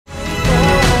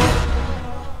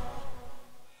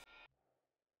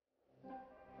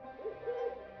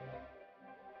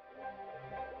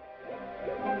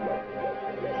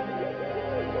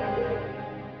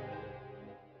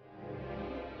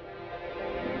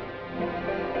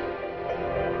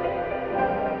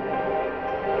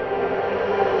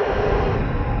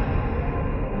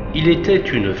Il était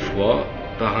une fois,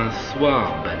 par un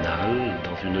soir banal,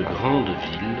 dans une grande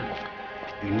ville,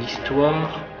 une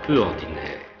histoire peu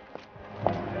ordinaire.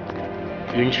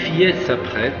 Une fillette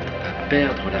s'apprête à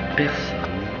perdre la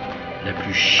personne la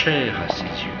plus chère à ses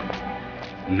yeux.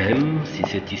 Même si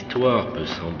cette histoire peut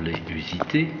sembler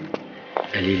usitée,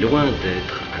 elle est loin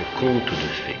d'être un conte de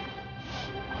fées.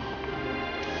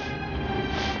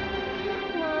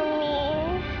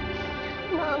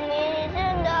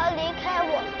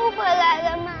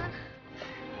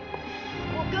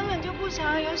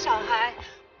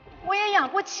我也养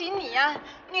不起你呀！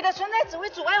你的存在只会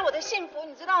阻碍我的幸福，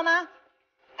你知道吗？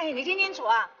哎，你听清楚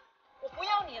啊！我不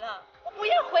要你了，我不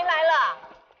要回来了。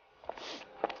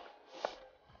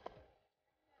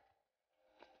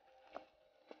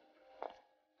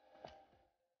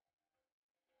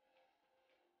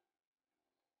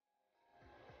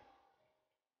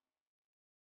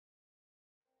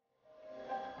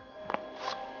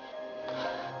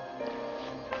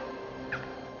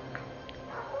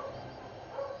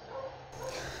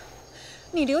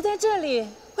你留在这里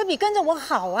会比跟着我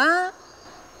好啊！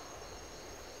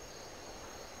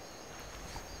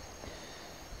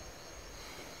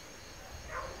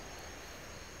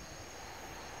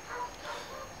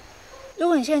如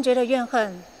果你现在觉得怨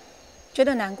恨，觉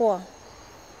得难过，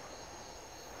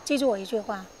记住我一句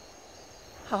话：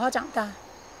好好长大，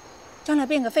将来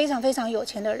变个非常非常有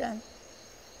钱的人，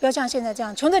不要像现在这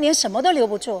样穷得连什么都留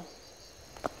不住。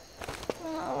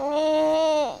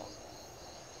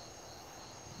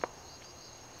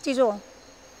记住，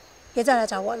别再来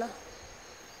找我了。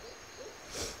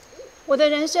我的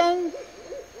人生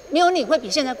没有你会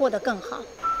比现在过得更好。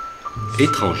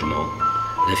Étrangement,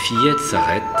 la fillette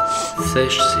s'arrête,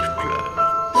 sèche ses pleurs,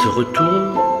 se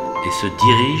retourne et se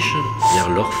dirige vers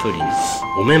l'orphelinat.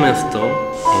 Au même instant,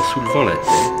 en soulevant la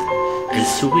tête, elle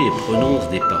sourit et prononce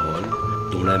des paroles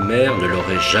dont la mère ne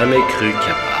l'aurait jamais cru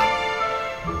capable.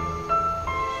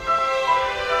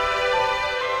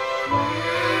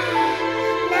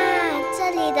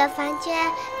 的房间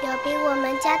有比我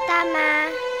们家大吗？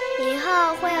以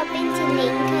后会有冰淇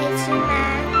淋可以吃吗？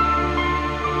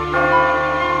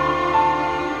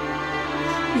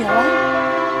有啊，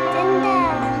真的？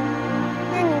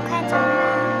那你快走吧，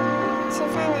吃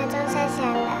饭的钟声响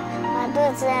了，我肚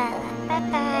子饿了，拜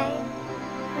拜。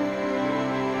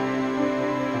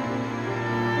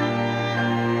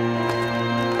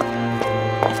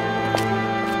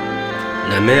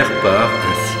La mère part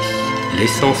ainsi,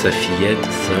 laissant sa fillette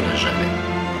seule à jamais.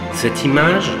 Cette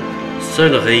image,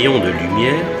 seul rayon de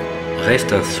lumière,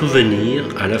 reste un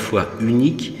souvenir à la fois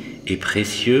unique et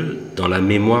précieux dans la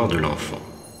mémoire de l'enfant.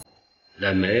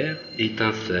 La mère,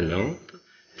 étincelante,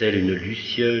 telle une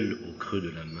luciole au creux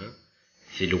de la main,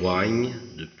 s'éloigne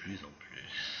de plus en plus.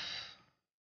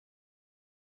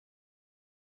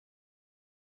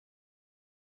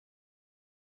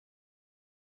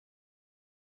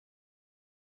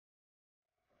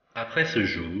 Après ce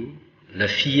jour, la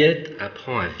fillette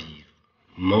apprend à vivre,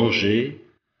 manger,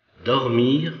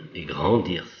 dormir et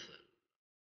grandir seule.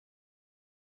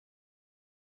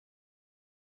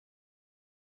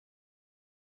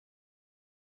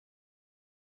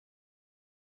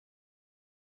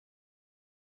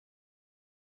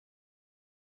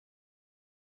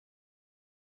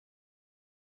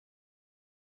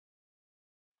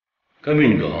 Comme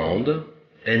une grande,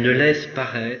 elle ne laisse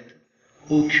paraître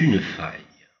aucune faille.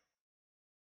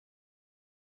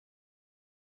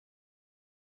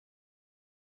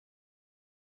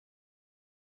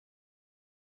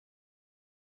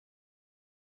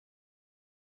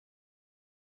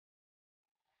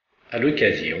 À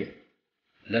l'occasion,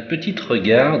 la petite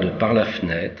regarde par la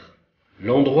fenêtre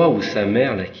l'endroit où sa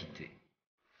mère l'a quittée.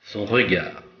 Son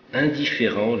regard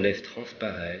indifférent laisse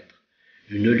transparaître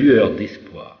une lueur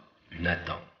d'espoir, une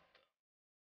attente.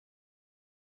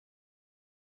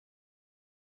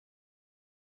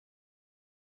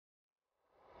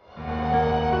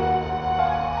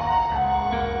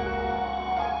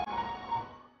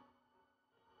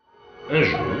 Un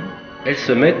jour, elle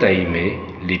se met à aimer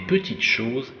les petites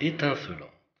choses étincelantes,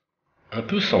 un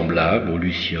peu semblables aux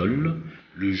lucioles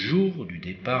le jour du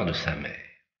départ de sa mère.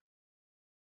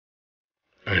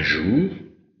 Un jour,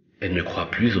 elle ne croit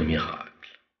plus au miracle.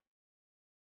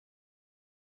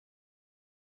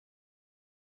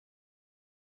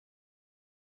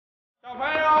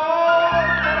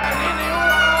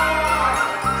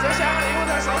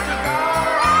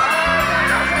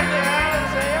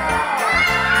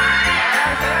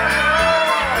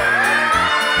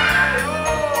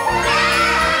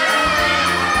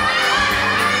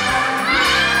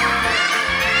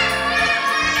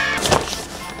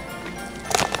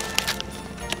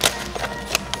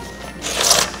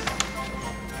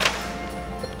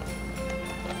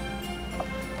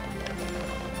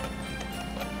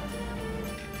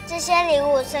 这些礼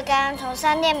物是刚刚从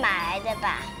商店买来的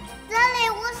吧？这礼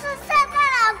物是圣诞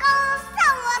老公送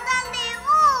我的礼物。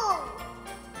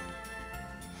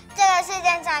这个世界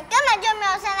上根本就没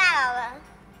有圣诞老人。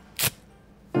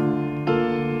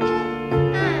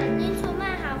林楚曼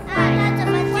好坏，他怎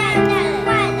么这样子坏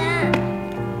人？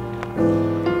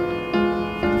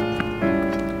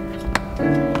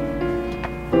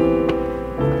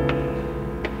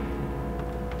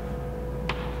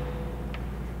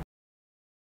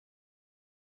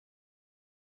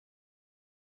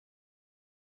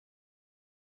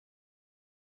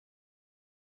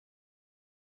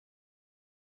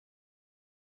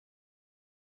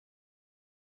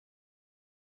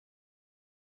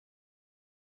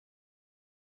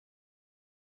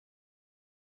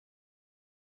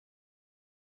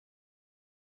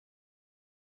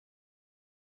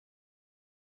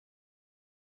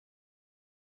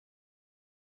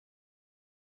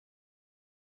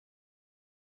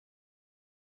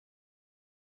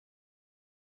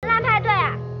烂派对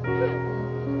啊！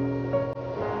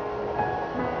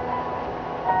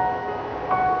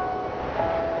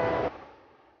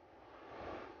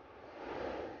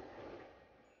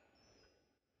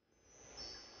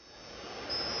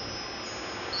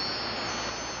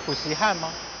补习汉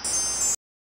吗？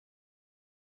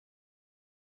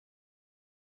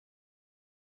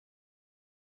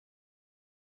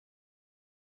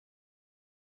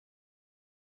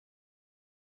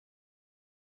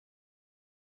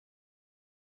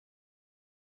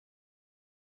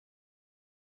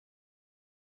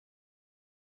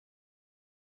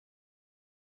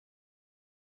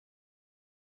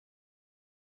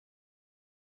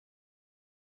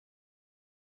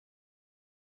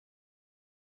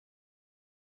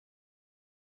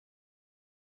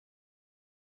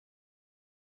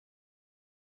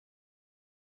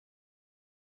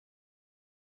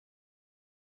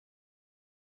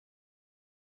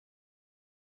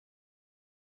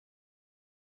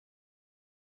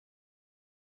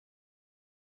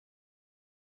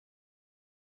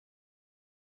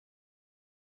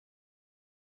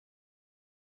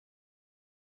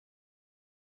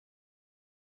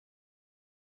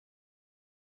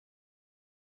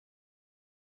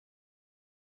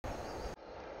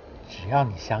只要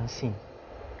你相信，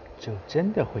就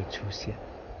真的会出现。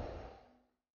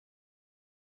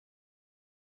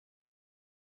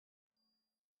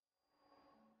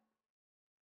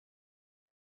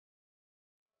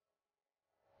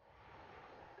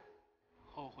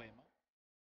后悔吗？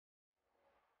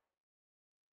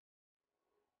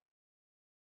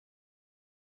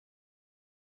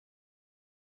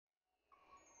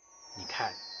你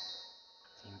看，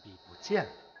金币不见了。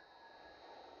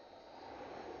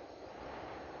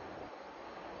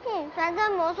反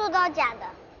正魔术都是假的。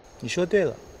你说对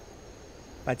了，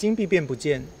把金币变不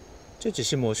见，这只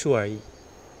是魔术而已。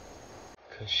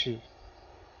可是，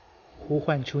呼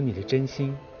唤出你的真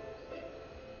心，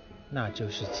那就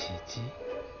是奇迹。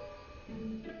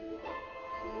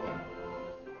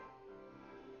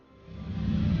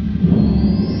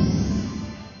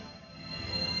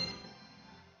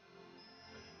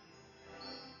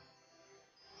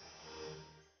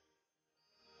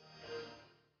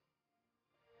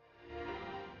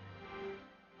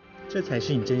这才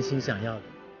是你真心想要的。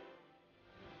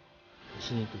可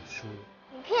是你赌输了。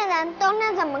你骗人！冬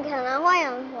天怎么可能会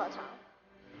有火虫？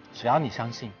只要你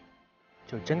相信，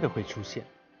就真的会出现。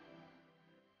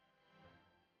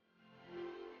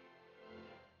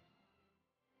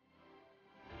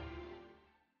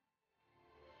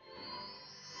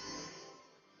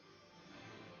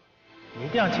你一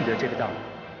定要记得这个道理，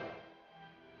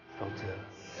否则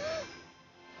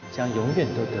你将永远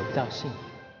都得不到幸福。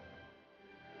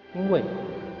因为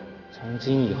从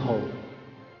今以后，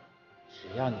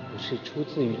只要你不是出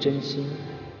自于真心，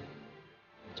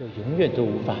就永远都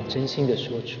无法真心的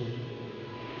说出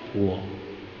“我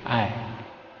爱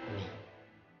你”。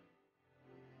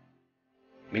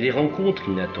 Mais les rencontres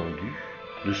inattendues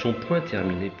ne sont point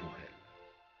terminées pour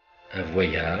elle. Un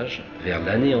voyage vers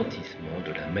l'anéantissement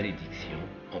de la malédiction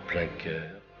en plein cœur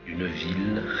d'une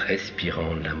ville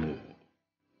respirant l'amour.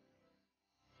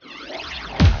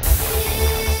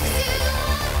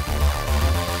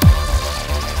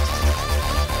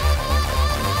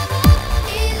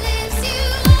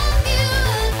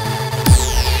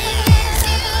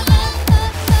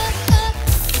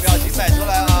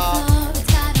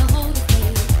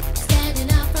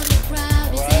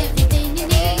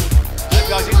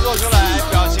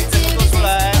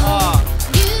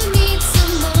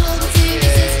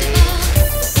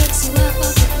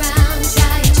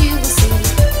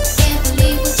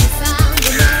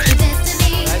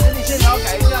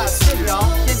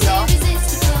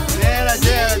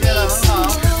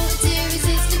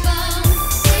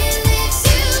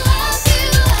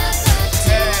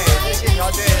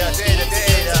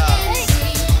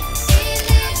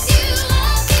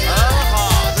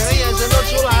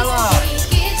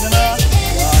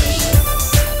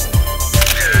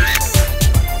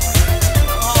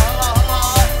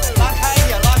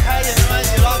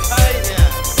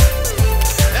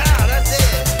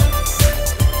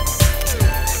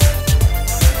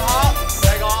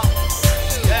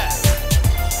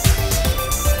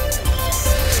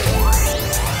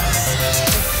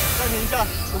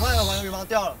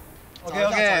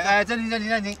 OK， 哎，暂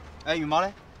停，哎，羽毛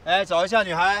嘞？哎，找一下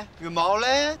女孩，羽毛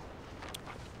嘞？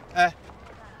哎，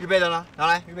预备的呢？拿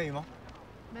来，预备羽毛。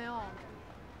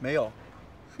没有，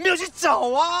没有去找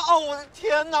啊！哦，我的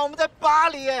天哪，我们在巴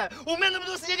黎哎，我没有那么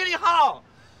多时间跟你耗。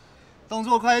动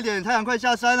作快一点，太阳快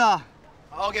下山了。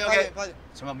OK， 快点，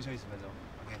陈爸，我们休息10分钟。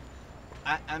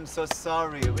OK，I'm so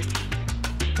sorry。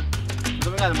你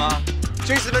这边干什么？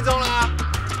休息10分钟啦。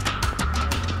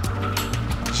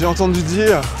J'ai entendu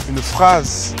dire une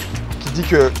phrase qui dit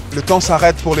que le temps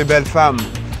s'arrête pour les belles femmes.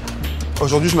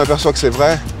 Aujourd'hui, je m'aperçois que c'est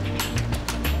vrai.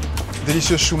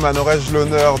 Délicieux Chu-Man, aurais-je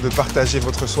l'honneur de partager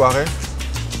votre soirée?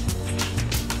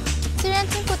 虽然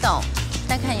听不懂，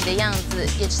但看你的样子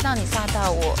也知道你吓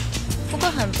到我。不过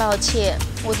很抱歉，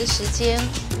我的时间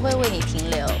不会为你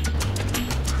停留。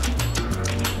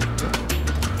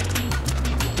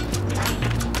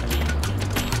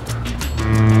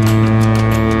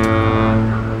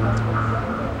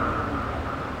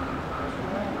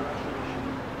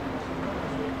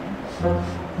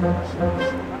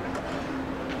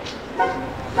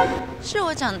是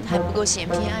我长得还不够嫌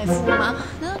贫爱富吗？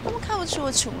难道他们看不出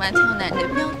我楚曼挑男的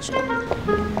标准？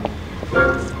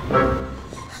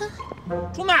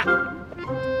楚曼，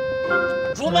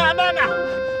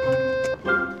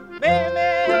妹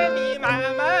妹，你慢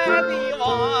慢地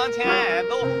往前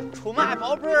走。楚曼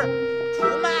宝贝儿，楚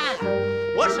曼，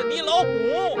我是你老公，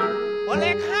我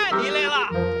来看你来了。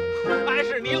俺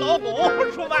是你老公，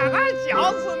楚曼，俺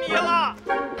想死你了。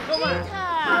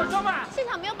小曼，现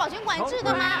场没有保全管制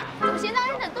的吗？怎么闲杂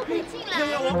人等都可以进来？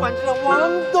要我管制了，王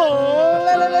董，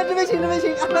来，这边请。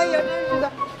哎呀，真是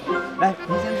的。来，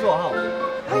您先坐哈。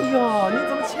哎呦，你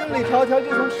怎么千里迢迢就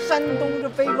从山东这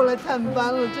飞过来探班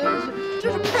了？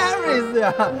这是 Paris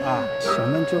呀！啊，小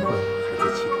曼这会还在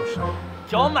气头上。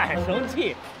小曼生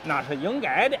气那是应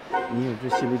该的。你有这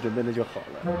心理准备的就好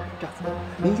了。这样子，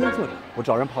您先坐着，我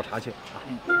找人泡茶去啊。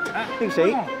哎，那个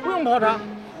谁，不用泡茶，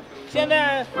现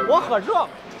在我喝这个。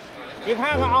你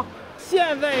看看啊，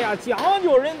现在呀，讲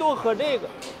究人都喝这个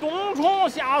冬虫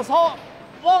夏草，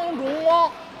王中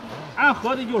王，俺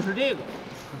喝的就是这个。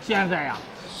现在呀，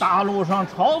大陆上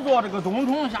炒作这个冬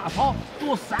虫夏草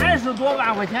都30多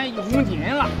万块钱1公斤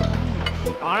了。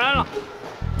当然了，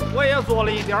我也做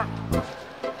了一点儿，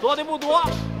做的不多，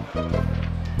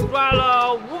赚了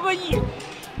5个亿。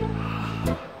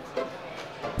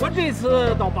我这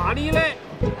次到巴黎来，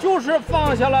就是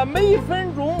放下了每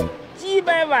分钟几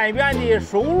百万元的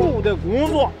收入的工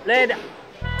作来的。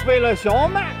为了小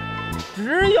曼，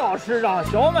只要是让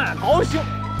小曼高兴，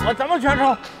我怎么全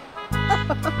成。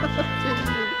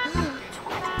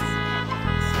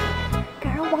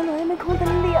敢让王导那边空等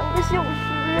2个小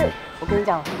时。我跟你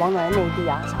讲，王导在内地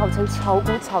啊，是号称炒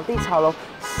股、炒地、炒楼，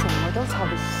什么都炒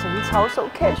的神操手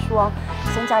cash 王，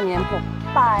身价年破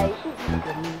100亿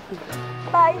人民币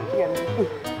，100亿人民币。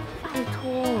拜托，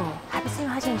还不是因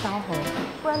为他现在当红，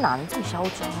不然哪能这么嚣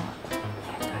张啊？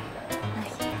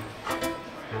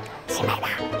新买的。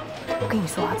我跟你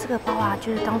说啊，这个包啊，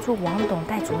就是当初王董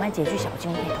带楚曼姐去小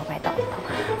金屋可以偷拍到的，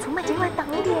楚曼姐用来挡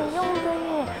脸用的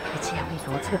耶。而且我跟你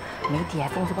说，这个媒体还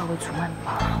封这包为楚曼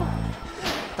包。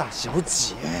大小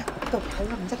姐，到底还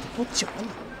让人家等多久了呢？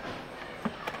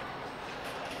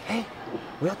哎，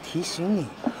我要提醒你，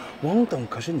王董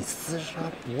可是你厮杀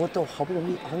搏斗，好不容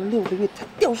易熬了6个月才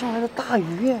钓上来的大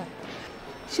鱼耶。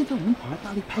现在我们跑来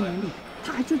巴黎拍年历，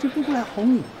他还追着飞过来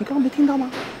哄你，你刚刚没听到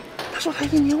吗？他说他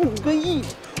1年5个亿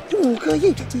，5个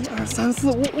亿，1、2、3、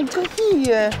4、5个亿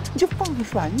耶！你就放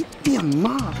软一点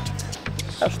嘛。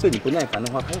他要是对你不耐烦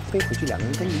的话，他要飞回去2个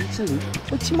人跟林志玲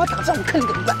为骑马打仗，我看你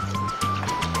怎么办。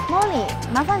Molly，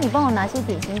麻烦你帮我拿些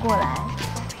点心过来。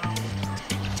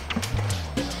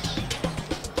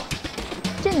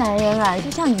这男人啊，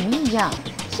就像鱼一样，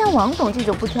像王董这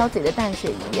种不挑嘴的淡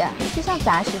水鱼啊，就像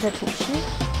杂食的土司。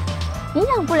营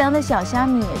养不良的小虾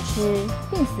米也吃，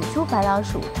病死猪白老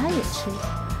鼠他也吃，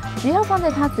只要放在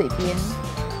他嘴边，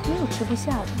没有吃不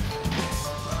下的。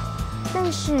但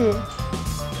是，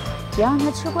只要让他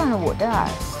吃惯了我的饵，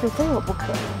就非我不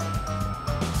可。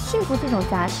驯服这种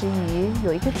杂食鱼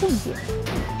有一个重点，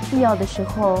必要的时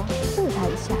候射它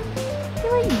一下，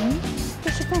因为鱼就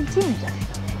是犯贱的。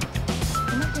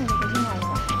什么事？我进来了。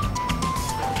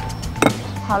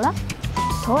好了，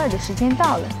投饵的时间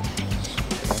到了。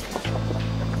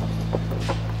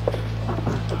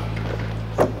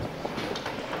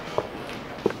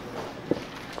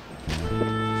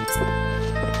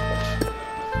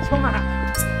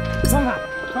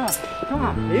小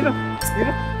曼，离着。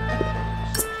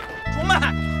楚曼，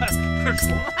你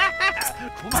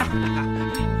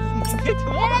别听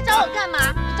我。你来找我干嘛？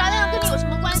找亮跟你有什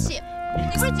么关系？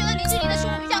你不是觉得林志玲的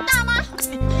胸部比较大吗？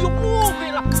你误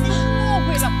会了，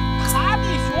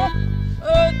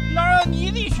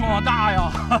你的胸大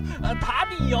呀，他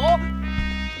的腰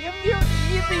也没有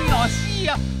你的腰细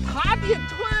呀，他的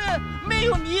臀没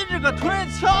有你这个臀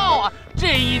翘啊。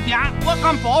这一点我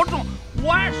敢保证，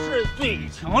我是最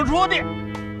清楚的。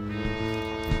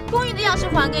公寓的钥匙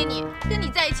还给你，跟你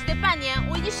在一起这半年，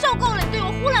我已经受够了你对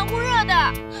我忽冷忽热的。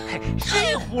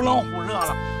谁忽冷忽热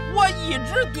了？我一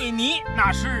直对你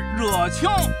那是热情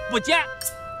不减，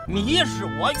你是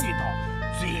我遇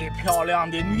到最漂亮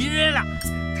的女人了，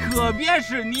特别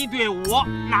是你对我，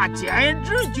那简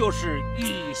直就是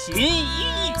一心一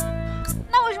意。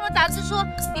那为什么杂志说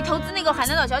你投资那个海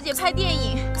南岛小姐拍电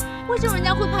影？为什么人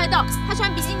家会拍到她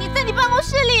穿比基尼在你办公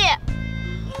室里？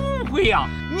不会呀，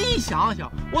你想想，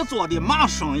我做的嘛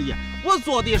生意？我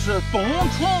做的是冬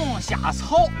虫夏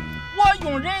草，我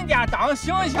用人家当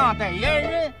形象代言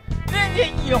人，人家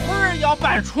一会儿要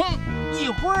扮虫，一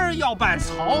会儿要扮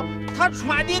草，他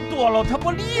穿的多了他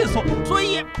不利索，所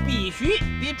以必须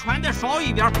得穿的少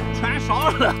一点，穿少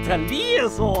了他利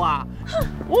索啊！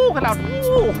误会了，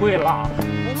误会了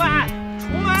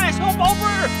，Chuman小宝贝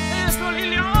儿，这里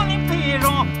两你配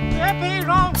上，配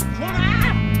上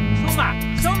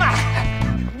Chuman，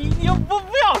你不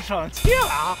要生气了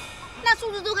啊！那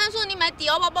数字周刊说你买迪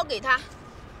奥包包给他，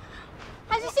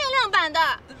还是限量版的。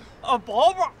包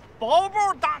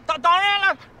包当然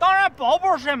了，当然包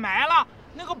包是买了，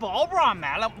那个包包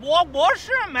买了，我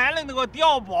是买了那个迪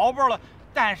奥包包了，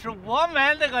但是我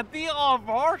买那个迪奥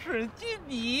包是给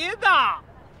你的。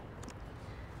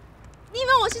你以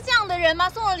为我是这样的人吗？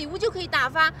送了礼物就可以打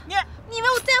发？你以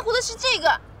为我在乎的是这个？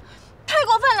太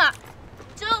过分了，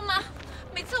知道吗？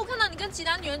每次我看到你跟其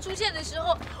他女人出现的时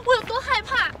候，我有多害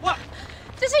怕。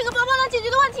这是一个包包能解决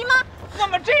的问题吗？那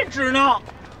么这只呢？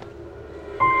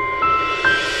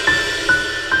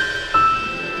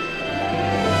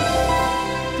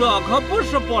这可不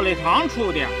是玻璃厂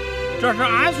出的，这是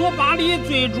安索巴黎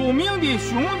最著名的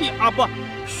兄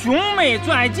妹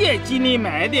钻戒给你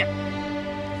买的。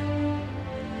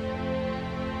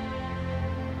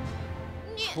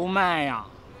Chuman呀，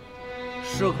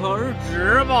适可而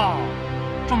止吧。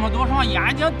这么多双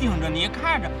眼睛盯着你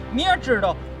看着，你也知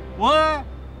道我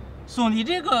送你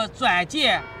这个钻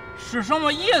戒是什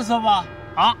么意思吧？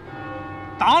啊，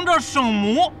当着圣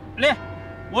母来，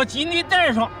我给你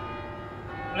戴上。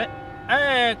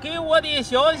来，给我的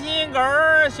小心肝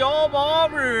儿、小宝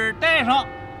贝儿戴上，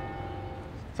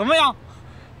怎么样？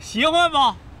喜欢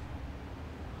吧？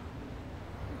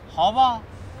好吧？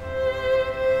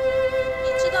你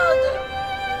知道的，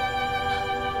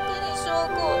跟你说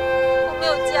过，我没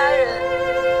有家人，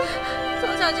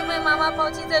从小就被妈妈抛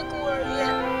弃在孤儿院。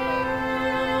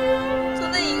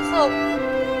从那以后，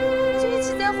我就一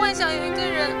直在幻想有一个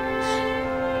人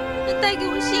能带给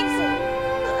我幸福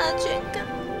和安全感。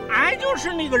俺就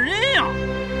是那个人呀！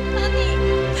那你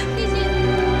谢谢你。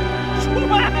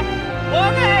Chuman，我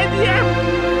爱你，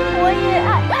我也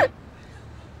爱，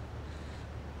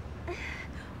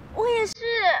我也是。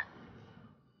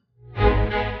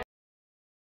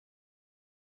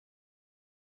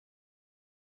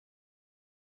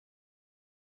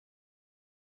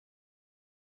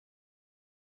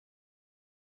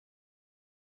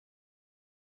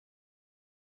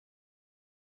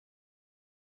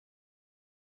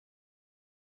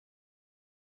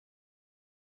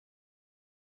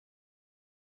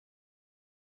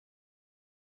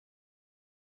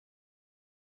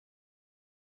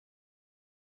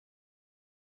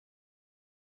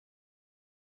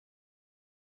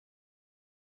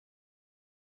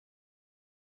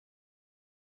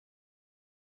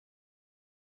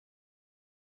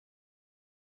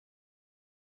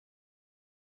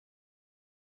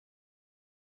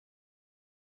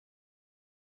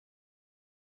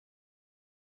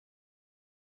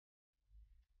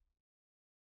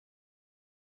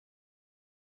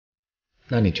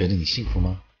那你觉得你幸福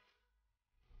吗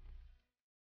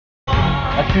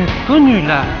？As-tu connu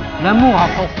l'amour à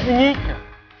sens unique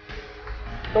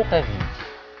dans ta vie?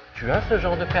 Tu as ce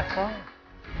genre de personne?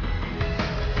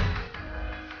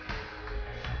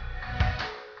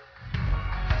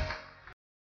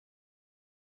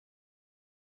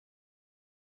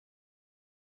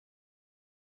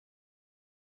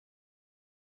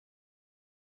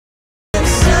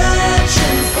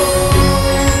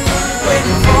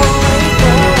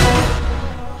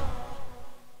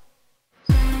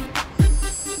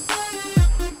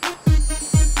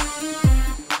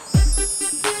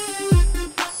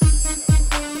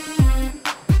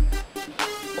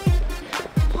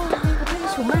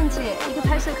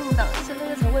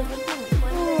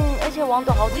王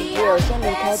董好体贴哦，先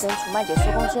离开，等Chuman姐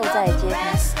收工之后再来接他。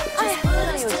哎呀，真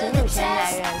的有钱的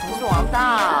男人才是王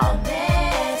道。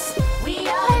可以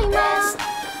吗？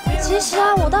其实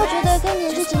啊，我倒觉得跟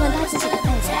年纪只能他自己的太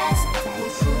太在一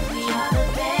起。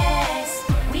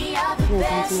那个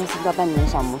刚进公司不到半年的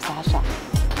小模莎莎，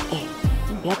哎，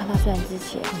你不要看他，虽然之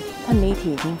前看媒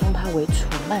体已经封他为楚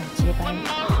曼接班人，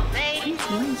因为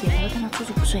楚曼姐才会看他处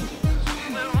处不顺眼。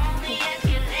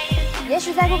也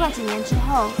许再过个几年之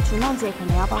后，楚梦姐可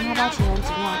能要帮他包情人纸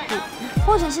尿裤，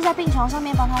或者是在病床上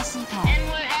面帮他吸牌。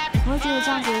你不会觉得这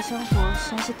样子的生活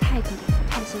实在是太可怜、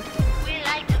太辛苦？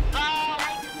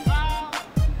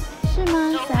是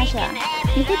吗，莎莎？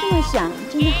你会这么想，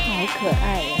真的好可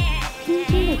爱呀，天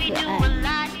真的可爱。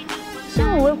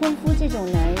像我未婚夫这种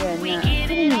男人呢，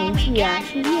他的年纪啊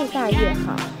是越大越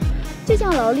好，就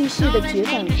像劳力士的绝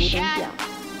版古董表，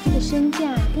他的身价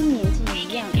跟年纪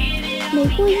一样。每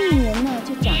过1年呢，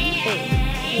就涨1倍。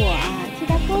我啊，替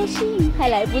他高兴还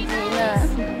来不及呢。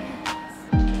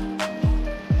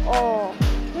哦，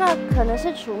那可能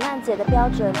是楚曼姐的标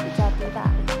准比较低吧。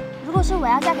如果是我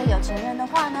要嫁给有钱人的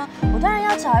话呢，我当然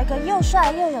要找一个又帅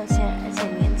又有钱而且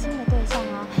年轻的对象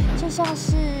啊，就像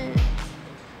是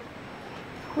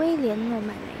威廉·诺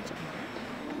曼那一种。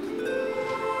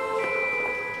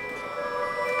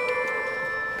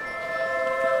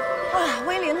哇，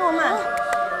威廉·诺曼。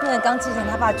那个刚继承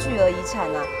他爸巨额遗产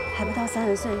啊，还不到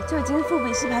30岁就已经是富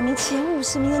比士排名前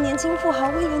50名的年轻富豪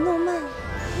威廉·诺曼。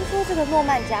听说这个诺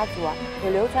曼家族啊，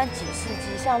有流传几世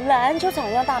纪像篮球场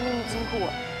一样大秘密金库啊，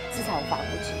资产无法估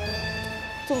计。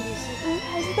重点是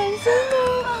还是单身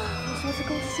啊！我说是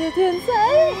公司界天才。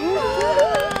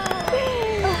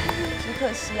只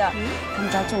可惜啊，他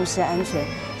们家重视安全，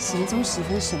行踪十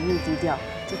分神秘低调。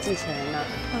这继承人啊，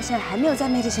到现在还没有在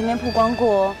媒体前面曝光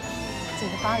过哦。整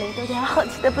个巴黎都对他好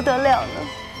奇得不得了呢。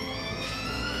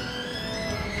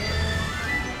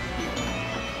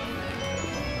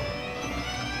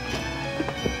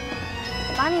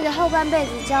把你的后半辈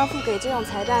子交付给这种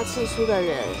财大气粗的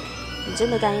人，你真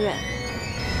的甘愿？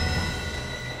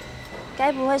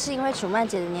该不会是因为楚曼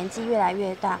姐的年纪越来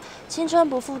越大，青春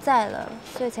不复在了，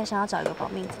所以才想要找一个保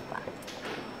命符吧？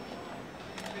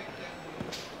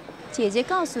姐姐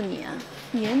告诉你啊，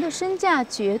女人的身价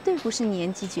绝对不是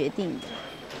年纪决定的。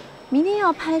明天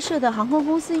要拍摄的航空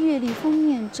公司月历封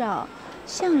面照，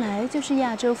向来就是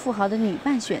亚洲富豪的女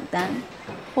伴选单。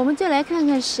我们就来看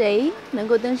看谁能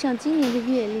够登上今年的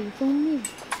月历封面。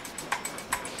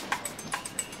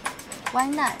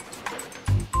VanNess，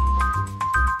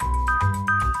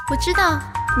我知道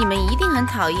你们一定很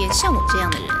讨厌像我这样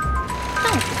的人，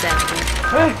但我不在乎，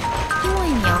因为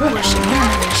你要过什么样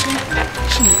的人生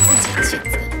是你自己的选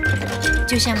择。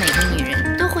就像每个女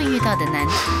人都会遇到的难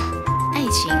题，爱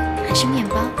情还是面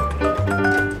包。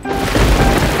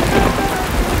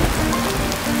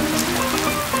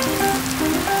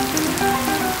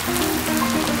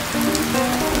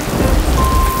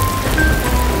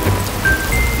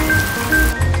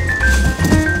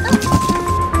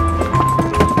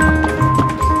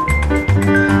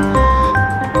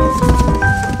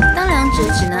当两者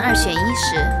只能2选1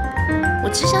时，我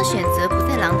只想选择不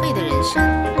再狼狈的人生。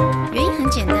原因很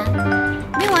简单，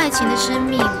没有爱情的生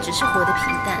命只是活得平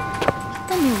淡，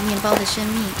但没有面包的生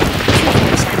命却活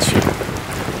不下去。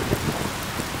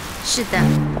是的，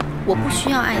我不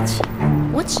需要爱情，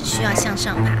我只需要向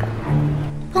上爬。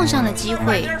碰上了机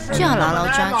会就要牢牢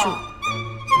抓住。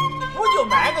不就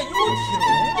买个游艇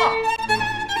吗？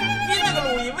比那个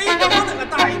路易威登那个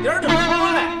大一点的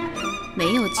船嘞。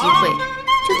没有机会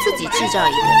就自己制造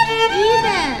一个。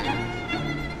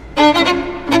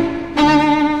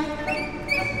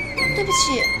对不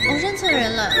起，我认错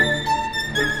人了。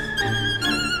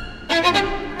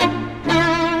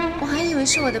我还以为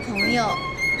是我的朋友。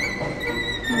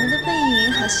你们的背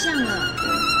影好像啊。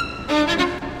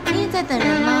你也在等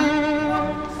人吗？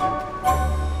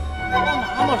我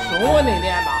妈妈生我那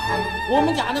年吧，我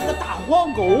们家那个大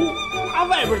黄狗，它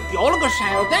外边叼了个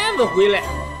山药蛋子回来，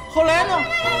后来呢，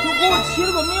就给我起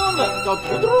了个名字叫土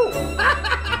豆。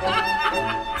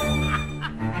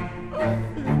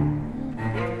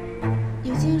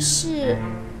有件事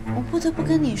我不得不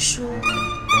跟你说，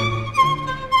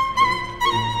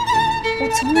我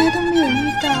从来都没有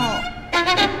遇到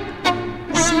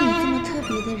像你这么特别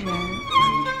的人。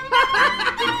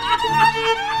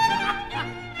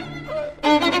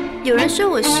有人说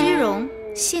我虚荣、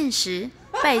现实、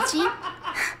拜金，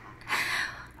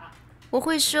我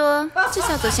会说这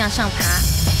叫做向上爬。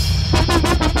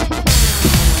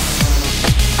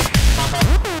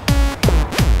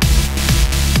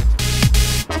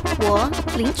我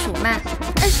林楚曼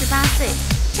，28岁，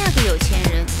嫁个有钱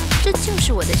人，这就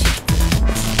是我的选择。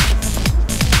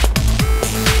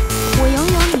我拥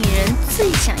有女人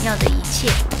最想要的一切，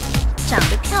长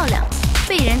得漂亮，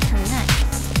被人疼爱，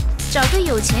找个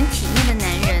有钱体面的男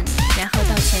人，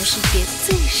全世界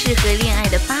最适合恋爱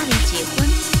的巴黎结婚。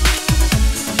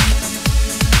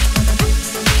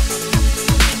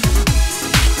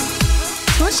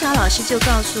从小老师就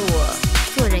告诉我，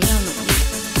做人要努力，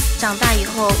长大以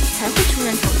后才会出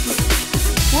人头地。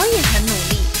我也很努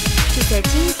力，就在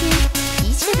今天，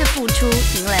一切的付出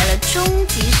迎来了终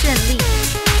极胜利。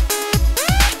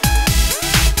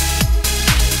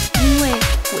因为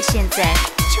我现在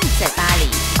就在巴黎。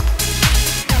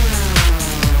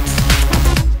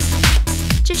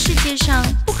这世界上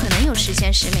不可能有10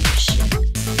全10美的事，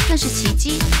那是奇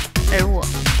迹，而我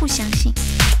不相信。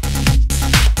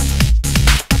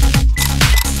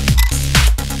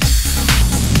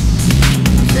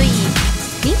所以，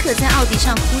宁可在奥迪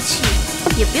上哭泣，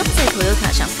也不用在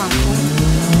Toyota 上放空；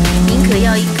宁可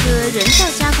要一颗人造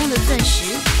加工的钻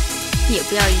石，也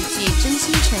不要一句真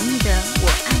心诚意的“我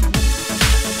爱你”。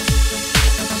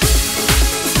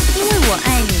因为我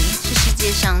爱你是世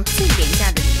界上最廉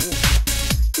价的礼物，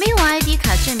没有 ID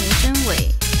卡证明真伪，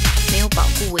没有保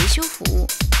固维修服务，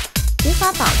无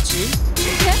法保值，只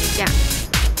可以价。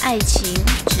爱情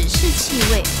只是气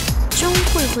味，终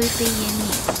会灰飞烟灭，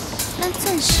但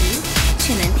钻石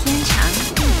却能天长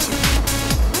地久。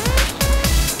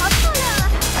好漂亮啊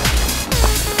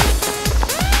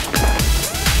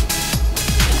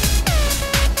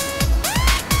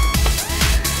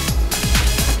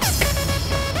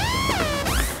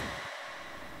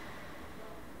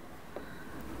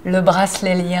Le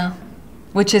bracelet lien,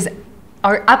 which is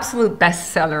our absolute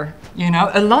bestseller. You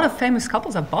know, a lot of famous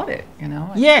couples have bought it, you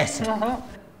know. Yes.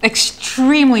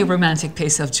 Extremely romantic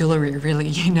piece of jewelry, really,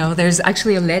 you know. There's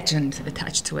actually a legend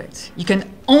attached to it. You can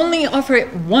only offer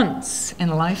it once in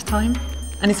a lifetime,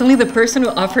 and it's only the person who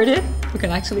offered it who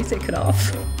can actually take it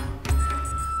off.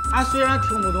 俺虽然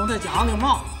听不懂他讲的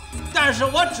嘛，但是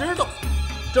我知道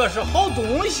这是好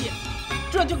东西，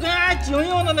这就跟俺经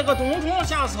营的那个冬虫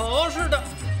夏草似的，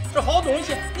是好东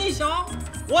西。你想，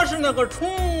我是那个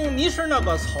虫，你是那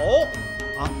个草，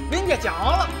啊，人家讲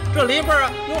了，这里边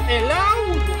有爱恋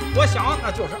物质，我想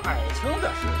那就是爱情的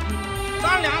事，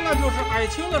咱俩那就是爱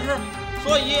情的事，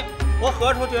所以我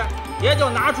喝出去也就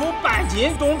拿出半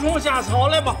斤冬虫夏草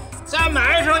来吧，咱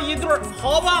买上一对儿，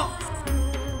好吧？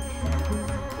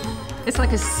 It's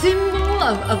like a symbol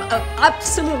of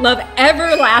absolute love,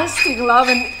 everlasting love,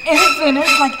 and infinite.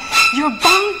 Like you're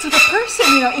bound to the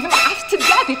person, you know, even after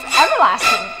death. It's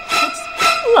everlasting. It's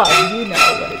love, you know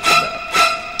what it's about.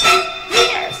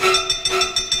 Yes.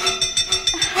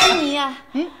 哈尼呀，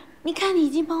你看你已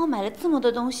经帮我买了这么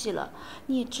多东西了，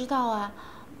你也知道啊，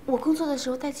我工作的时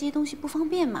候带这些东西不方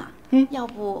便嘛。要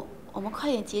不我们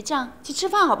快点结账去吃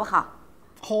饭好不好？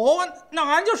 好，那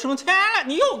俺就省钱了，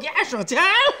你又给俺省钱了，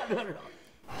这是。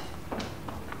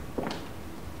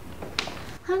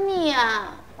哈尼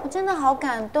呀，我真的好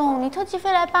感动，你特地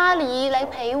飞来巴黎来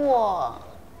陪我。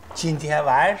今天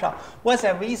晚上我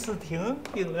在威斯汀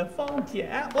订了房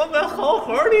间，我们好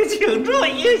好的庆祝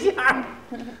一下。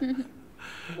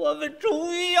我们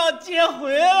终于要结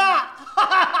婚了！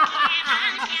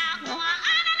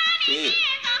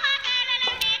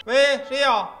喂，谁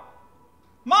呀？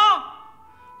妈。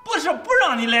 不是不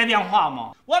让你来电话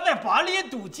吗？我在巴黎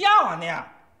度假呢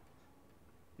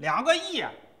，2个亿，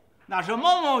那是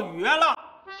毛毛雨了。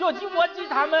小鸡、窝鸡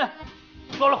他们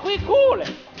说了回扣了，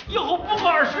以后不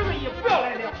过20个亿，不要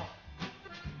来电话，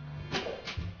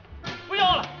不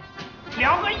要了。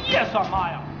2个亿算嘛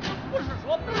呀？不是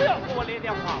说不要给我来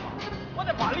电话吗？我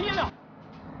在巴黎呢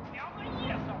，2个亿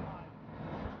算嘛呀？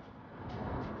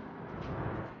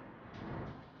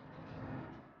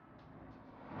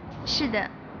 是的。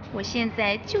 我现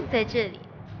在就在这里，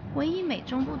唯一美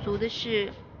中不足的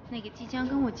是，那个即将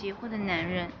跟我结婚的男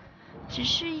人，只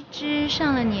是一只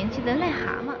上了年纪的癞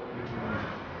蛤蟆。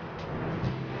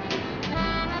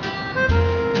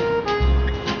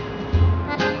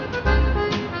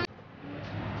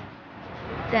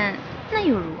但那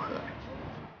又如何？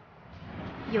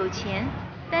有钱、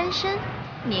单身、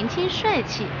年轻、帅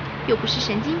气，又不是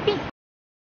神经病，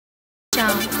上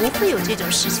不会有这种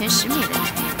10全10美的男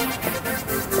人。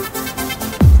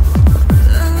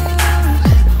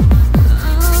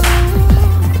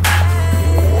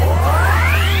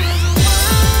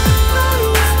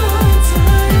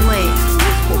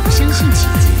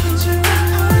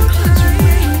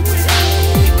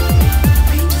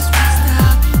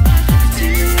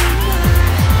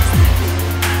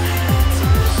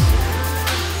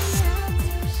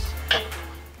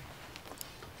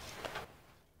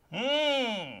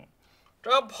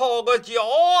 泡个脚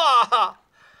啊，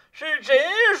是真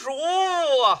舒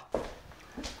服啊！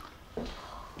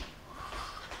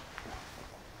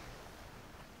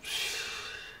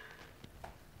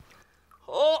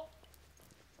好，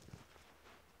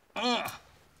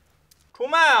出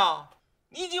麦啊！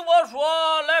你记我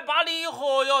说来巴黎以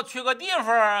后要去个地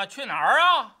方，去哪儿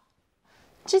啊？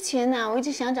之前呢，我一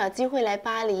直想找机会来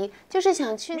巴黎，就是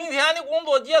想去。明天的工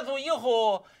作结束以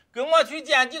后，跟我去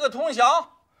见几个同乡，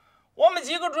我们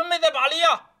几个准备在巴黎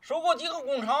啊收购几个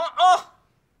工厂啊。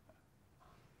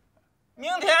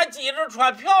明天记着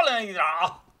穿漂亮一点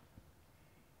啊。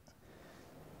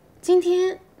今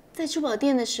天在珠宝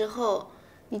店的时候，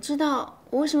你知道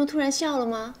我为什么突然笑了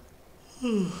吗？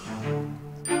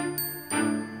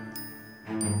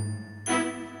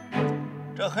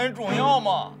这很重要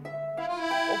吗？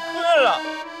我困了，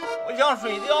我想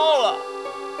睡觉了。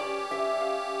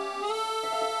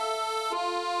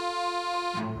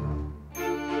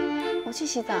我去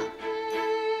洗澡。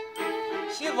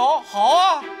洗澡好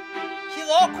啊，洗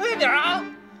澡快点啊！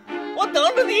我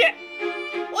等着你，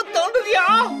我等着你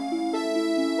啊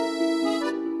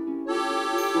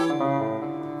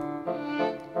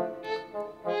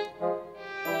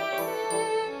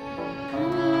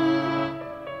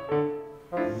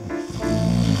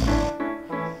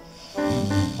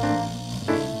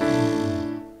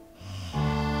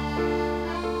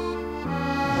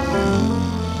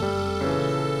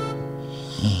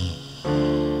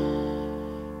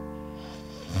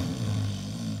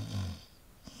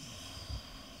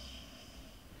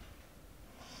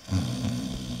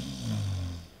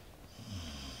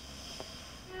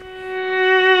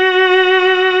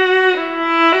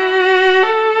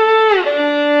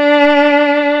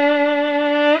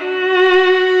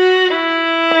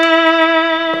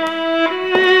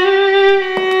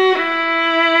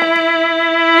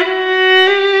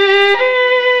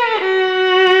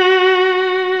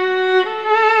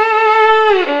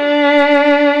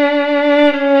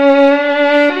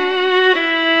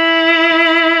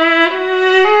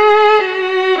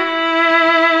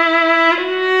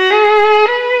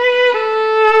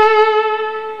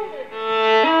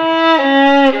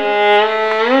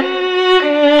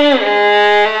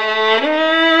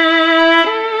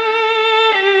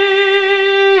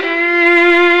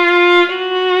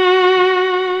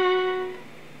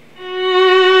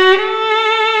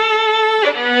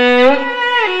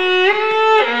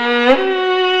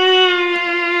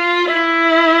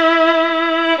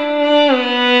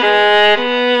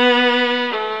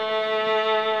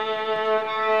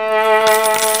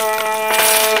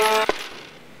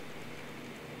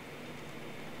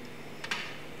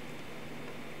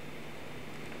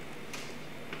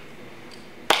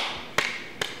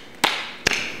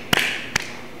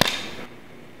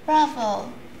！Bravo，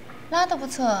 拉得不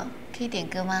错，可以点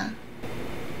歌吗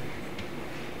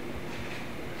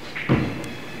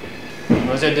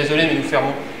？Mademoiselle, désolé, mais nous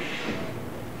fermons.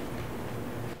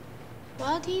 我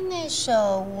要听那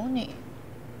首舞女。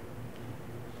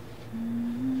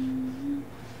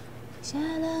下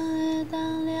了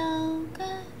当了解，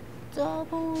做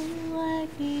不来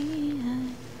遗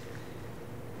憾。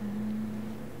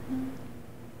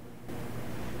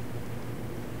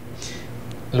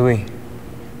Louis,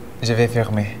 je vais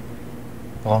fermer.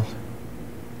 Rentre.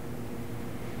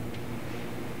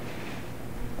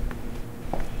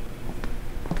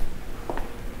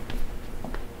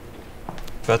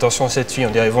 Fais attention à cette fille,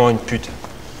 on dirait vraiment une pute.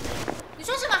 你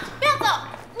说什么？不要走！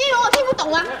你以为我听不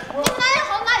懂啊？你们哪里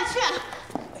好哪里去啊？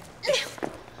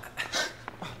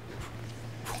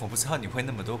我不知道你会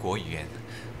那么多国语言。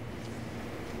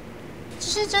只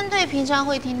是针对平常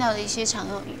会听到的一些常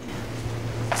用语。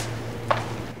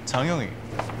常用语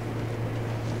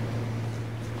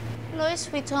Louis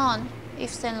Vuitton,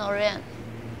 Yves Saint Laurent,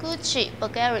 Gucci,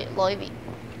 Bulgari, Louis V。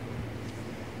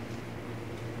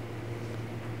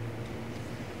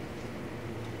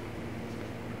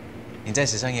你在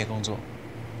时尚业工作？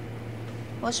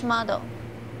我是 model。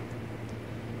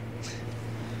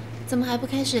怎么还不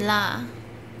开始啦？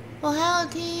我还要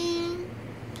听《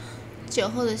酒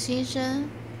后的心声》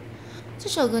这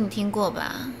首歌，你听过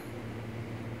吧？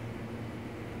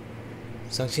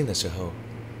伤心的时候，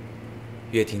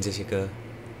越听这些歌，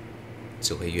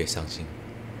只会越伤心。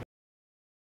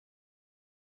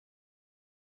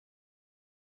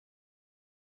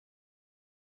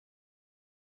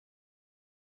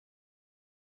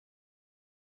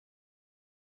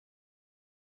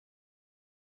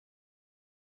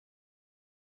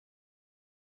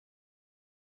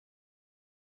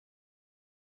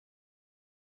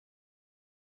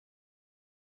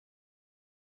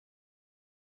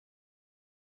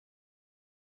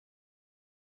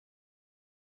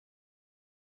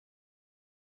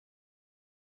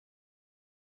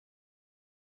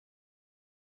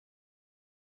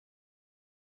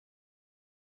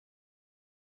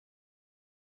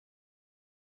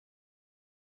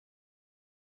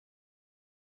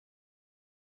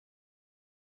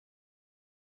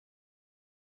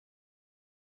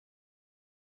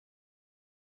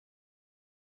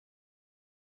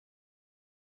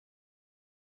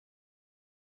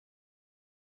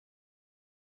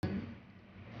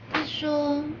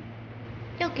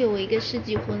要给我一个世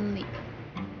纪婚礼，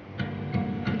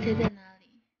你猜在哪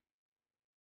里？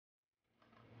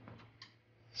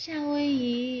夏威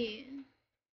夷。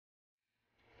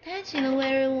他还请了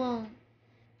VanNess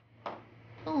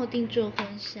帮我定做婚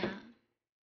纱。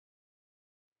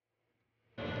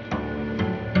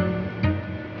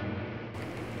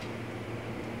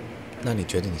那你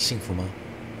觉得你幸福吗？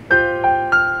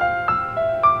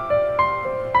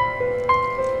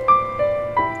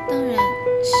当然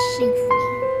幸福了。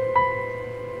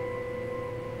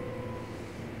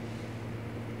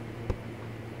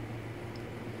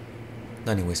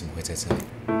那你为什么会在这里？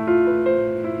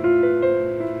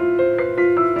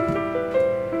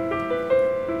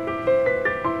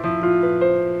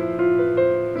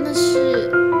那是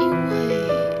因为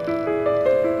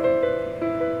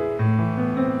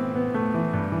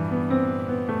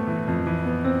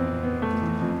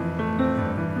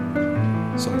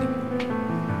送你。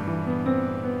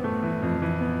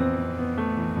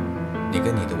你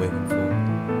跟你的未婚夫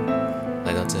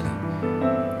来到这里，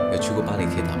有去过巴黎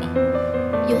铁塔吗？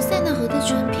有塞纳河的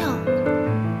船票。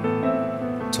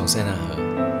从塞纳河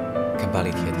看巴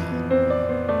黎铁塔，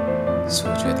是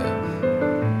我觉得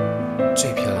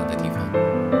最漂亮的地方。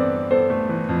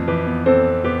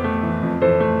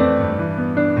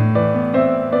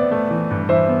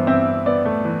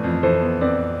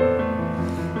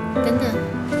等等，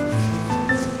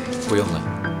不用了，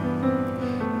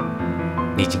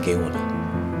你已经给我了。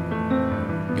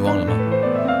你忘了吗？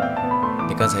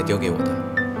你刚才丢给我的，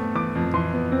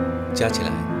加起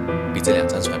来比这2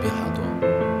张船票还要多，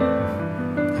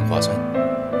很划算。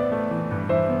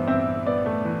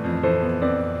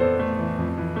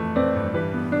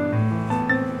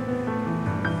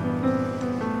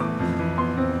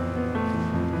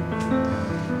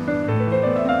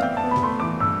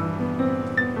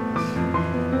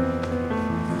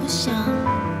我想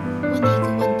问你一个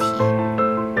问题。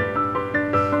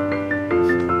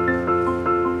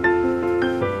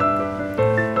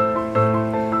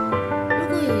如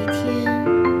果有一天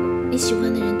你喜欢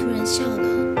的人突然笑了，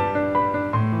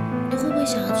你会不会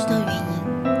想要知道原因？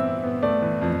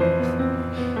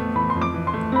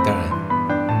当然，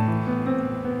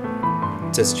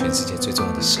这是全世界最重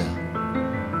要的事啊。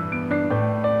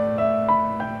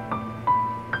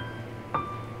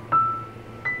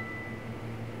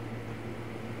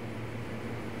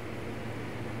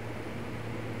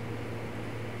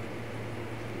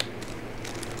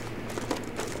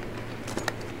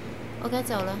我该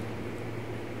走了。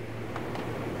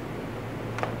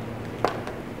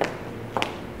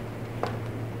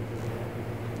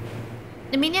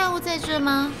你明天还会在这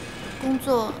吗？工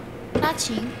作、拉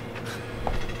琴？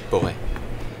不会，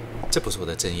这不是我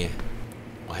的正业，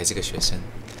我还是个学生，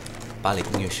巴黎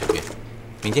音乐学院，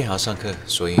明天还要上课，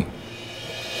所以。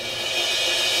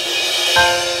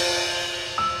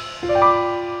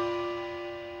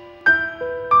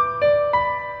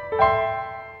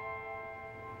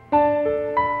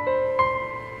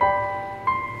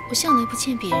我向来不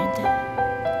欠别人的，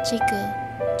这个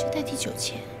就代替酒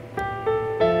钱。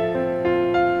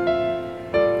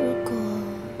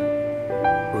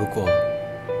如果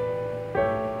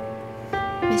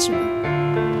没什么，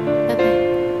拜拜。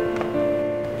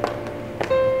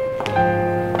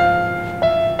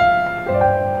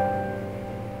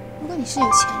如果你是有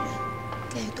钱人，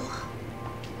该有多好。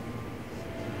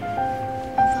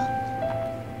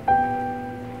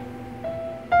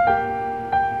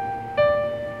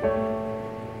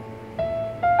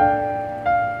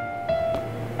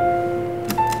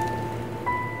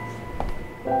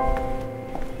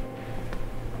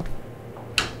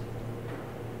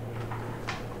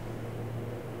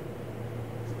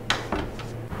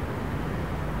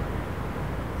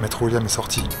Maître William est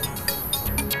sorti.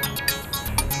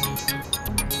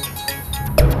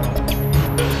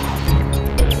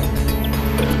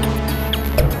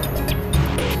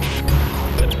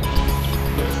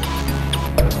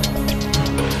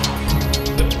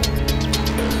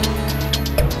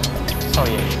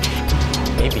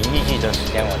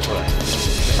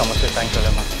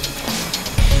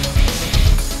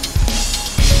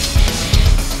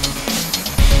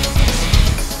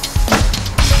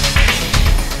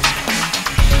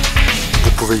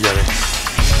 Vous pouvez y aller.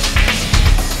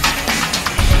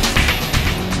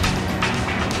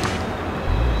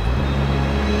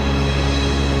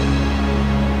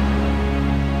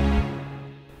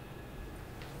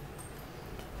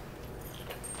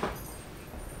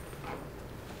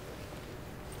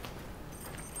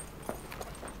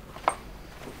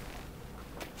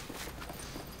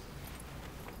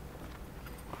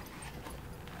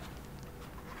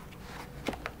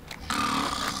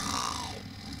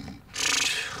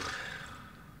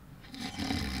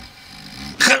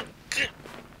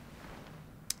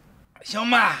 小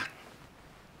曼，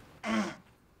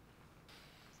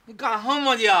你干什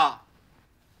么去？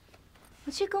我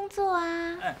去工作啊。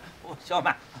哎，小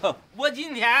曼，我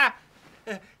今天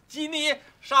请你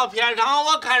上片场，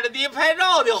我看着你拍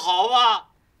照的好吧？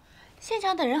现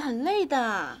场等人很累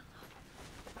的。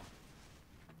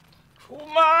出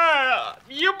曼啊，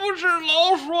你不是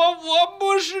老说我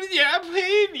没时间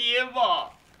陪你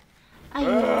吗？哎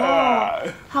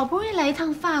呦，好不容易来一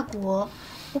趟法国，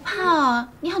我怕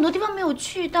你很多地方没有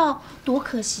去到，多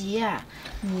可惜呀！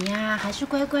你呀，还是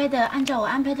乖乖的按照我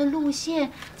安排的路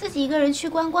线，自己一个人去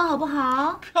观光好不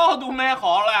好？票都买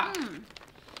好了。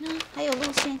还有路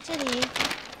线，这里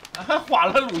还画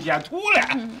了路线图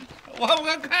了，我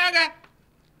看看。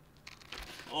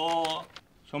哦，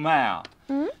小曼啊，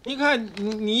你看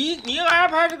你安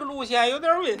排这个路线有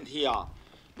点问题啊。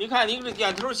你看你这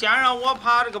箭头先让我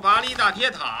爬这个巴黎大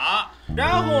铁塔，然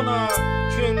后呢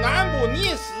去南部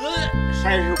尼斯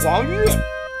晒日光浴，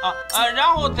然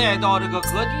后再到这个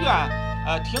歌剧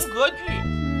院听歌剧，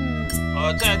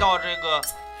再到这个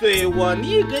醉卧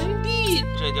尼根迪，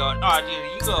这叫这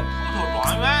一个葡萄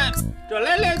庄园，这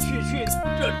来来去去，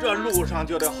这路上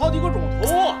就得好几个钟头。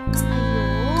哎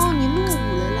呦，你落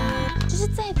伍了啦，这是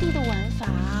在地的玩法。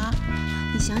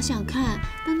你想想看，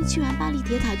当你去完巴黎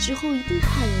铁塔之后，一定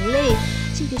很累。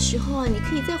这个时候啊，你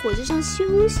可以在火车上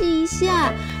休息一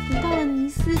下。你到了尼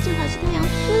斯，正好是太阳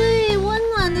最温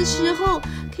暖的时候，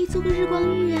可以做个日光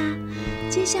浴啊。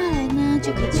接下来呢，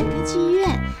就可以去歌剧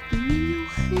院，里面又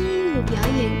黑又有表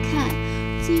演看。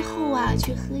最后啊，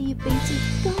去喝一杯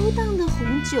最高档的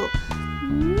红酒。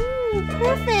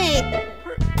perfect。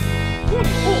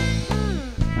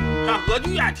上歌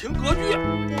剧院听歌剧，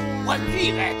我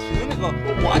最爱听那个《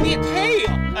我的太阳》，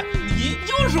你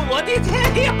就是我的太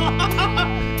阳，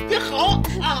你好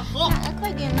啊，好，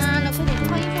快点呐，快点去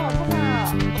换衣服好不好？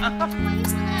换衣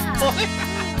服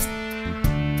啦！